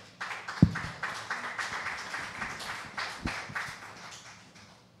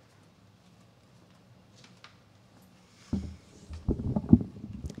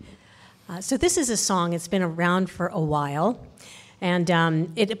 So this is a song, it's been around for a while, and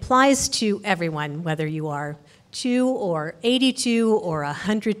it applies to everyone, whether you are 2 or 82 or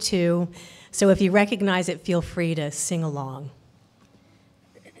 102. So if you recognize it, feel free to sing along.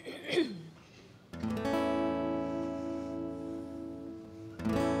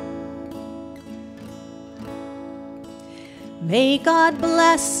 May God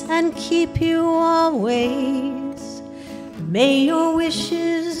bless and keep you always. May your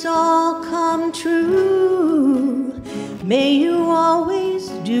wishes all come true. May you always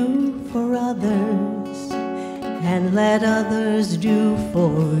do for others and let others do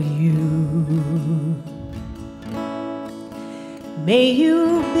for you. May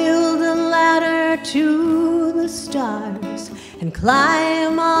you build a ladder to the stars and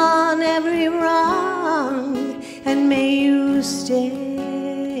climb on every rung, and may you stay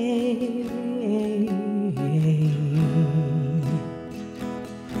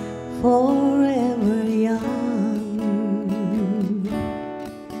forever young.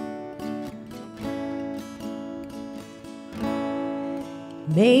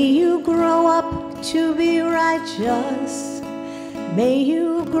 May you grow up to be righteous. May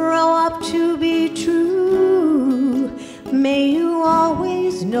you grow up to be true. May you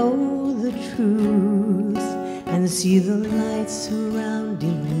always know the truth and see the light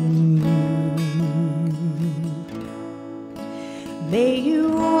surrounding you. May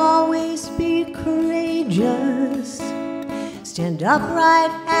you always be courageous. Stand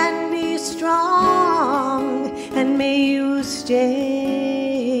upright and be strong, and may you stay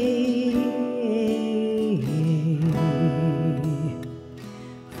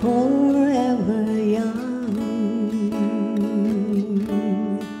forever young.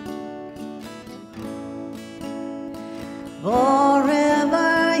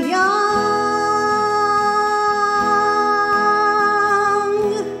 Forever young.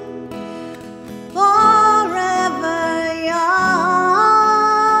 Forever young.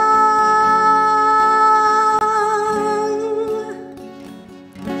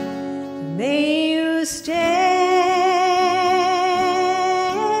 May you stay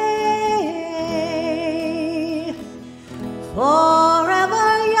forever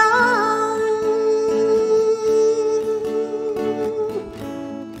young.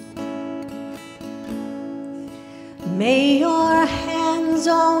 May your hands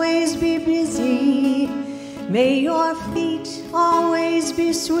always be busy. May your feet always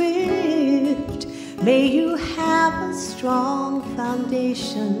be swift. May you have a strong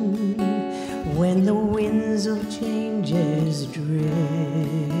foundation when the winds of changes drift.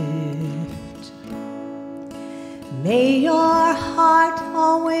 May your heart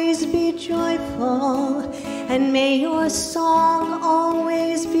always be joyful, and may your song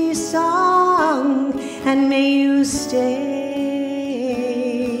always be sung, and may you stay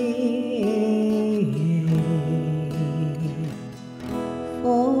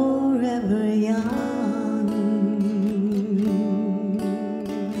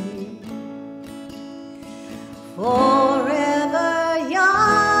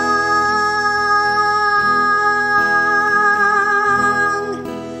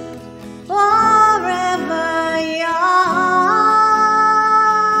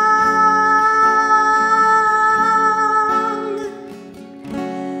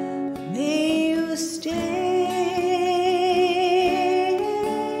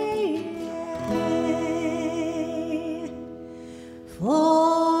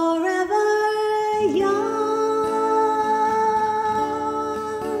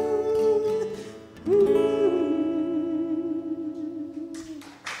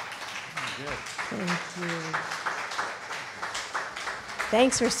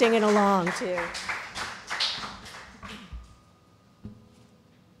Thanks for singing along, too.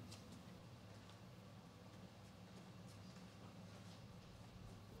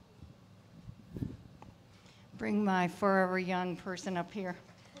 Bring my forever young person up here.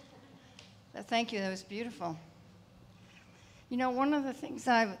 Thank you, that was beautiful. You know, one of the things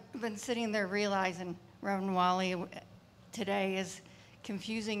I've been sitting there realizing, Reverend Wally, today, as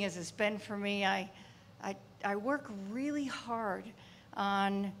confusing as it's been for me, I work really hard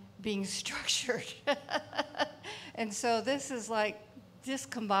on being structured. And so this is like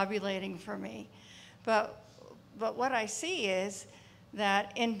discombobulating for me. But what I see is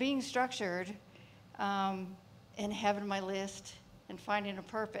that in being structured, and having my list and finding a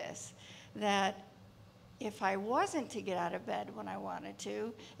purpose, that if I wasn't to get out of bed when I wanted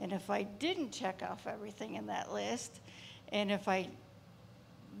to, and if I didn't check off everything in that list, and if I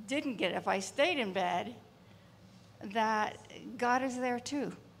stayed in bed, that God is there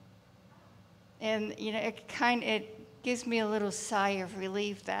too. And you know, it gives me a little sigh of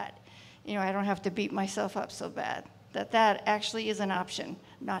relief that, you know, I don't have to beat myself up so bad. That actually is an option,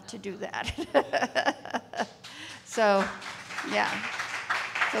 not to do that. So, yeah.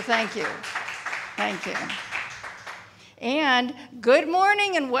 So thank you. Thank you. And good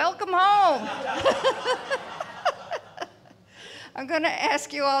morning and welcome home. I'm going to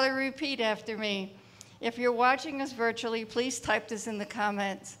ask you all to repeat after me. If you're watching us virtually, please type this in the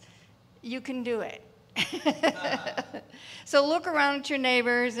comments. You can do it. So look around at your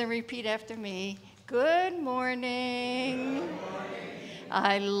neighbors and repeat after me. Good morning. Good morning.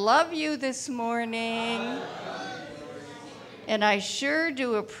 I love you this morning. And I sure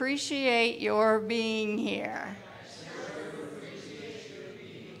do appreciate your being here.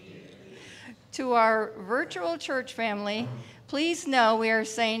 To our virtual church family, please know we are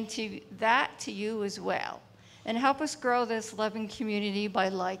saying that to you as well. And help us grow this loving community by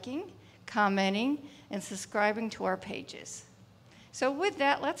liking, commenting, and subscribing to our pages. So with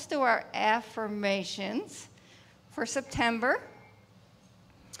that, let's do our affirmations for September.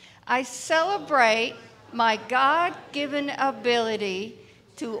 I celebrate my God-given ability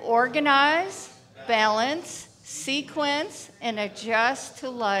to organize, balance, sequence, and adjust to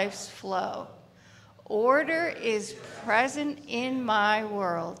life's flow. Order is present in my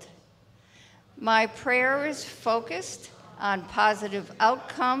world. My prayer is focused on positive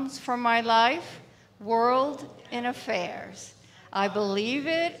outcomes for my life, world, and affairs. I believe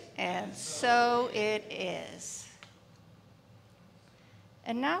it, and so it is.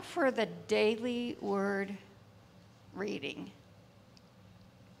 And now for the daily word reading.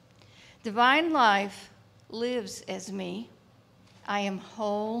 Divine life lives as me. I am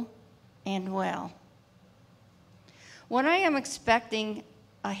whole and well. When I am expecting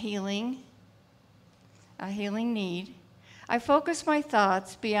a healing need, I focus my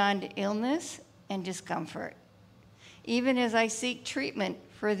thoughts beyond illness and discomfort. Even as I seek treatment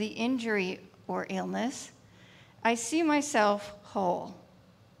for the injury or illness, I see myself whole.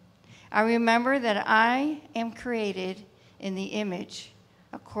 I remember that I am created in the image,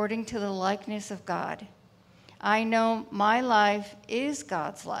 according to the likeness of God. I know my life is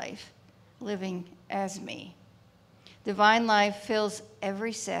God's life, living as me. Divine life fills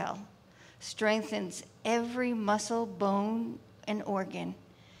every cell, strengthens every muscle, bone, and organ,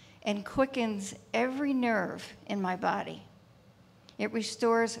 and quickens every nerve in my body. It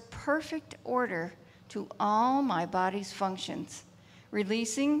restores perfect order to all my body's functions,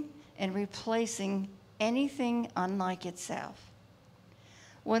 releasing and replacing anything unlike itself.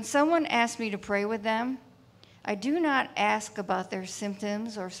 When someone asks me to pray with them, I do not ask about their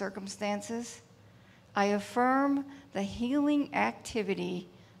symptoms or circumstances. I affirm the healing activity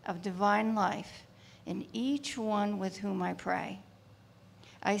of divine life in each one with whom I pray.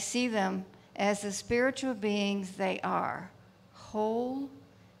 I see them as the spiritual beings they are, whole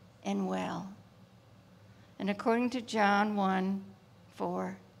and well. And according to John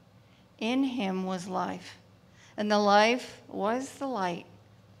 1:4, in him was life, and the life was the light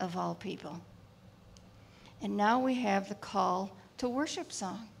of all people. And now we have the call to worship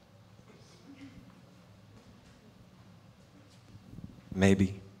song.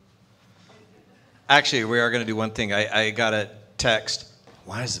 Maybe. Actually, we are going to do one thing. I got a text.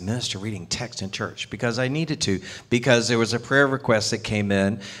 Why is the minister reading text in church? Because I needed to, because there was a prayer request that came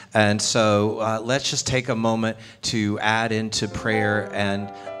in. And so let's just take a moment to add into prayer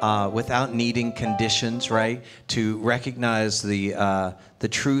and without needing conditions, right? To recognize the the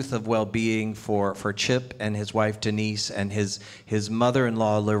truth of well-being for Chip and his wife Denise and his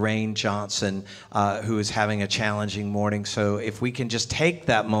mother-in-law Lorraine Johnson, who is having a challenging morning. So if we can just take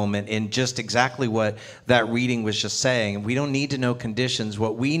that moment in just exactly what that reading was just saying, we don't need to know conditions.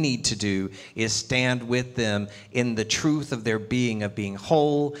 What we need to do is stand with them in the truth of their being, of being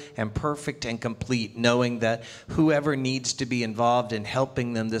whole and perfect and complete, knowing that whoever needs to be involved in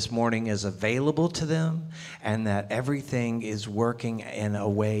helping them this morning is available to them, and that everything is working in a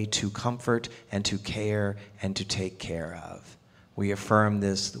way to comfort and to care and to take care of. We affirm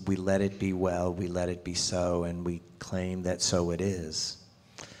this, we let it be well, we let it be so, and we claim that so it is.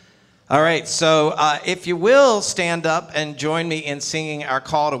 All right, so if you will stand up and join me in singing our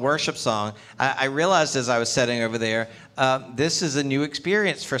call to worship song. I realized as I was sitting over there, this is a new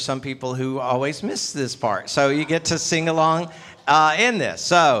experience for some people who always miss this part. So you get to sing along in this.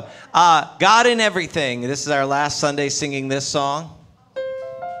 So, God in Everything. This is our last Sunday singing this song.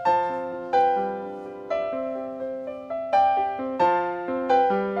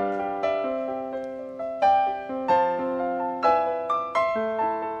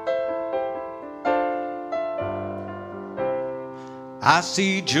 I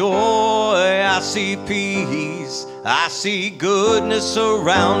see joy, I see peace, I see goodness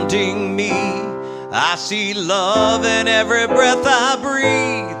surrounding me. I see love in every breath I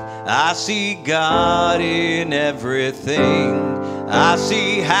breathe. I see God in everything. I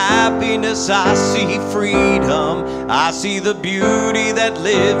see happiness, I see freedom. I see the beauty that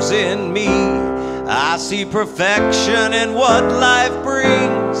lives in me. I see perfection in what life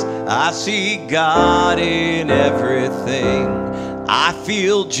brings. I see God in everything. I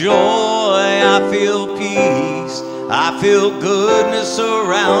feel joy, I feel peace, I feel goodness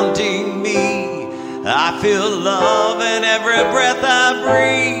surrounding me. I feel love in every breath I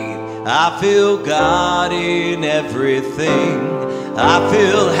breathe. I feel God in everything. I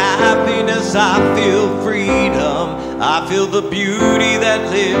feel happiness, I feel freedom. I feel the beauty that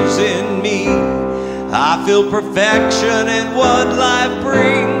lives in me. I feel perfection in what life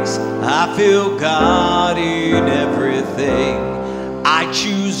brings. I feel God in everything. I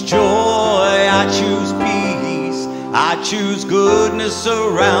choose joy, I choose peace, I choose goodness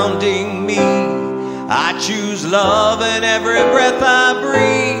surrounding me. I choose love in every breath I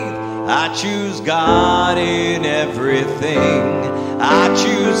breathe. I choose God in everything. I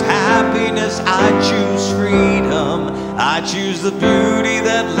choose happiness, I choose freedom. I choose the beauty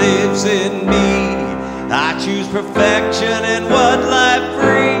that lives in me. I choose perfection in what life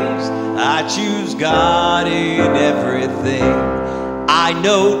brings. I choose God in everything. I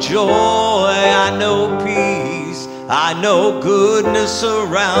know joy, I know peace, I know goodness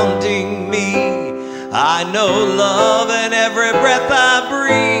surrounding me. I know love in every breath I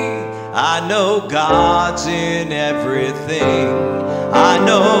breathe. I know God's in everything. I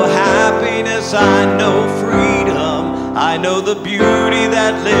know happiness, I know freedom. I know the beauty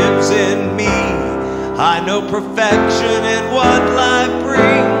that lives in me. I know perfection in what life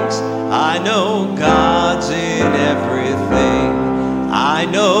brings. I know God's in everything. I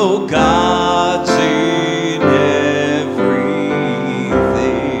know God's in everything.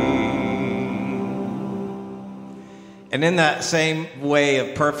 And in that same way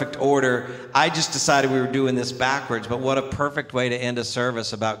of perfect order, I just decided we were doing this backwards, but what a perfect way to end a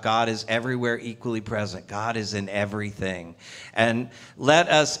service about God is everywhere equally present. God is in everything. And let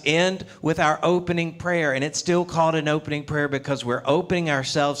us end with our opening prayer. And it's still called an opening prayer because we're opening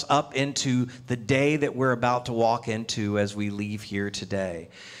ourselves up into the day that we're about to walk into as we leave here today.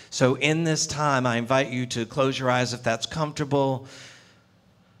 So in this time, I invite you to close your eyes if that's comfortable.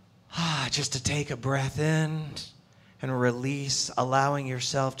 Just to take a breath in and release, allowing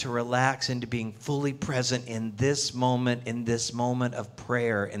yourself to relax into being fully present in this moment of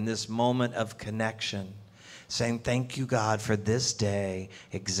prayer, in this moment of connection. Saying, thank you, God, for this day,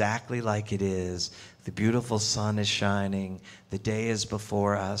 exactly like it is. The beautiful sun is shining. The day is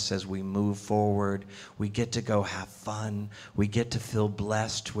before us as we move forward. We get to go have fun. We get to feel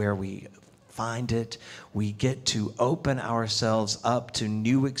blessed where we find it. We get to open ourselves up to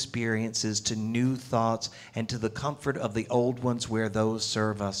new experiences, to new thoughts, and to the comfort of the old ones where those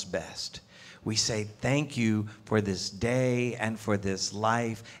serve us best. We say thank you for this day and for this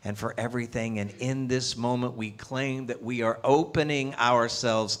life and for everything. And in this moment, we claim that we are opening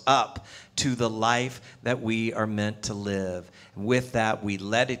ourselves up to the life that we are meant to live. And with that, we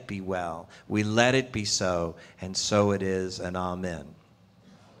let it be well. We let it be so. And so it is, and amen.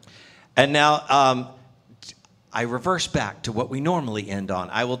 And now, I reverse back to what we normally end on.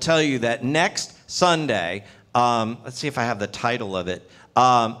 I will tell you that next Sunday, Let's see if I have the title of it.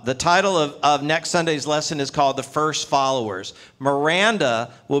 The title of next Sunday's lesson is called The First Followers.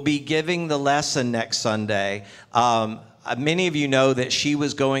 Miranda will be giving the lesson next Sunday. Many of you know that she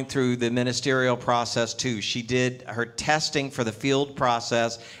was going through the ministerial process too. She did her testing for the field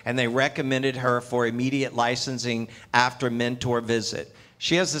process, and they recommended her for immediate licensing after a mentor visit.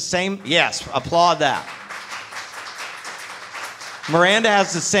 She has the same, yes, applaud that. Miranda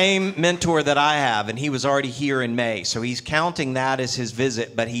has the same mentor that I have, and he was already here in May, so he's counting that as his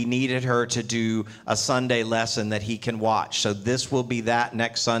visit, but he needed her to do a Sunday lesson that he can watch. So this will be that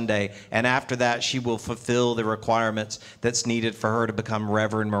next Sunday, and after that, she will fulfill the requirements that's needed for her to become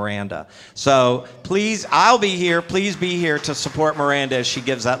Reverend Miranda. So please, I'll be here. Please be here to support Miranda as she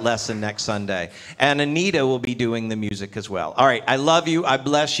gives that lesson next Sunday. And Anita will be doing the music as well. All right, I love you. I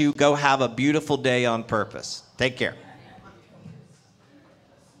bless you. Go have a beautiful day on purpose. Take care.